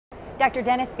Dr.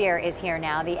 Dennis Bier is here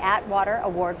now, the Atwater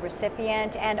Award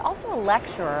recipient and also a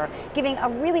lecturer giving a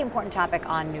really important topic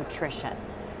on nutrition.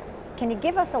 Can you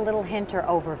give us a little hint or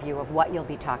overview of what you'll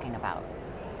be talking about?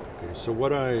 Okay, so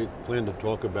what I plan to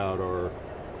talk about are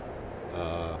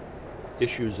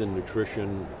issues in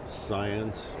nutrition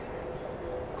science,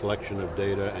 collection of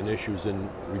data, and issues in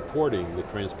reporting, the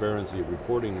transparency of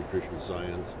reporting nutrition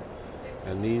science.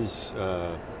 And these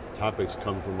topics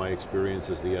come from my experience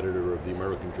as the editor of the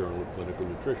American Journal of Clinical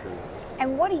Nutrition.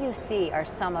 And what do you see are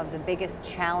some of the biggest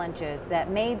challenges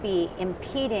that may be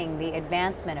impeding the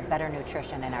advancement of better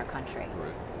nutrition in our country?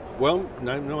 Right. Well,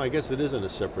 no, I guess it isn't a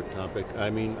separate topic. I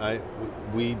mean,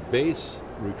 we base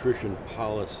nutrition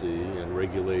policy and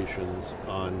regulations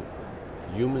on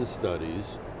human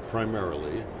studies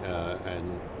primarily,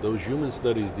 and those human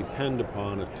studies depend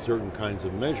upon certain kinds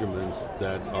of measurements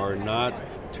that are not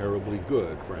terribly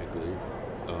good, frankly.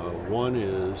 One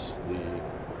is the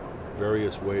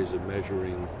various ways of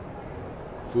measuring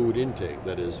food intake,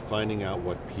 that is, finding out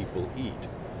what people eat.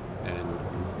 And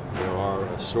there are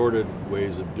assorted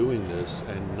ways of doing this,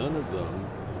 and none of them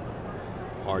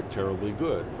are terribly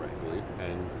good, frankly.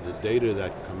 And the data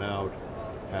that come out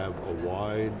have a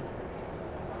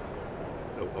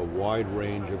wide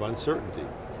range of uncertainty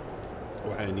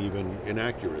and even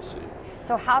inaccuracy.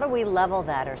 So how do we level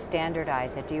that or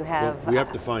standardize it? Do you have? Well, we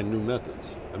have to find new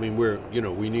methods. I mean,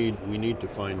 we need to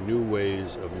find new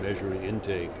ways of measuring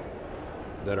intake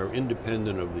that are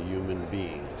independent of the human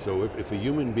being. So if a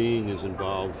human being is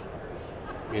involved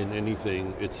in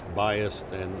anything, it's biased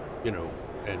and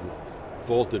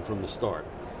faulted from the start.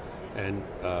 And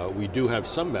we do have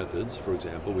some methods. For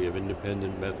example, we have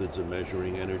independent methods of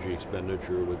measuring energy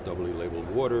expenditure with doubly labeled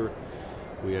water.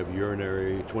 We have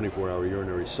 24-hour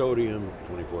urinary sodium,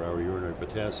 24-hour urinary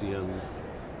potassium,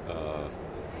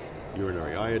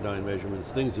 urinary iodine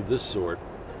measurements, things of this sort.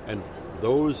 And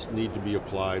those need to be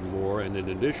applied more. And in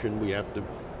addition, we have to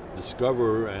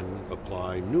discover and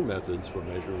apply new methods for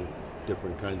measuring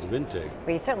different kinds of intake.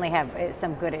 Well, you certainly have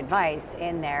some good advice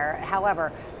in there.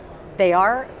 However, they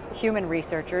are human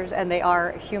researchers and they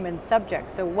are human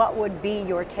subjects. So what would be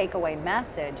your takeaway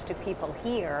message to people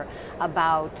here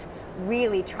about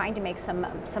really trying to make some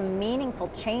meaningful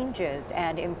changes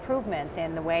and improvements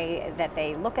in the way that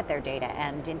they look at their data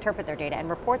and interpret their data and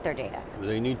report their data?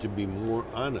 They need to be more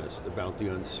honest about the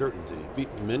uncertainty.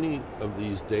 Many of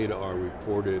these data are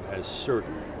reported as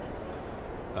certain,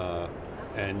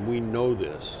 and we know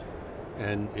this.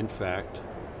 And in fact,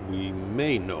 we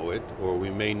may know it, or we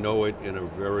may know it in a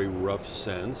very rough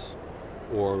sense,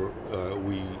 or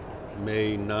we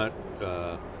may not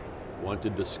want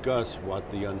to discuss what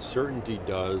the uncertainty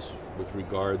does with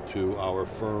regard to our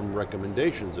firm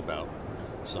recommendations about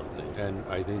something. And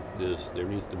I think there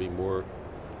needs to be more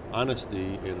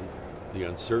honesty in the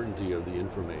uncertainty of the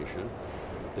information.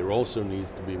 There also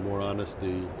needs to be more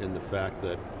honesty in the fact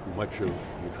that much of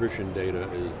nutrition data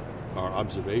are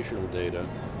observational data,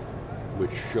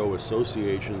 which show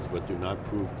associations but do not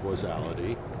prove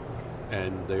causality,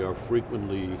 and they are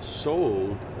frequently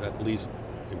sold, at least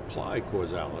imply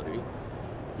causality,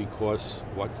 because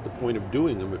what's the point of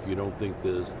doing them if you don't think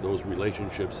those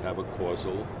relationships have a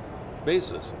causal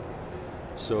basis?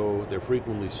 So they're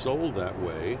frequently sold that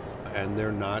way, and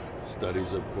they're not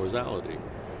studies of causality.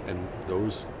 And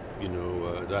those,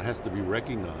 that has to be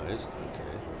recognized,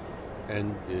 okay?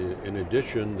 And in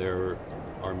addition, there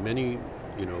are many,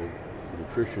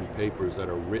 nutrition papers that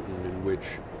are written in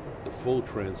which the full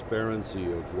transparency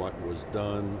of what was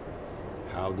done,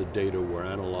 how the data were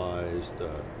analyzed,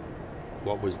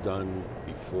 what was done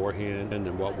beforehand,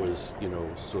 and what was,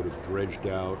 sort of dredged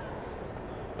out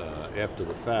after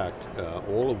the fact.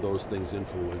 All of those things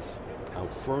influence how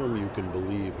firm you can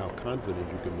believe, how confident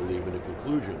you can believe in a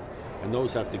conclusion, and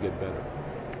those have to get better.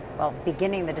 Well,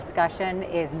 beginning the discussion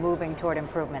is moving toward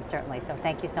improvement, certainly, so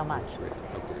thank you so much. Great.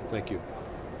 Okay, thank you.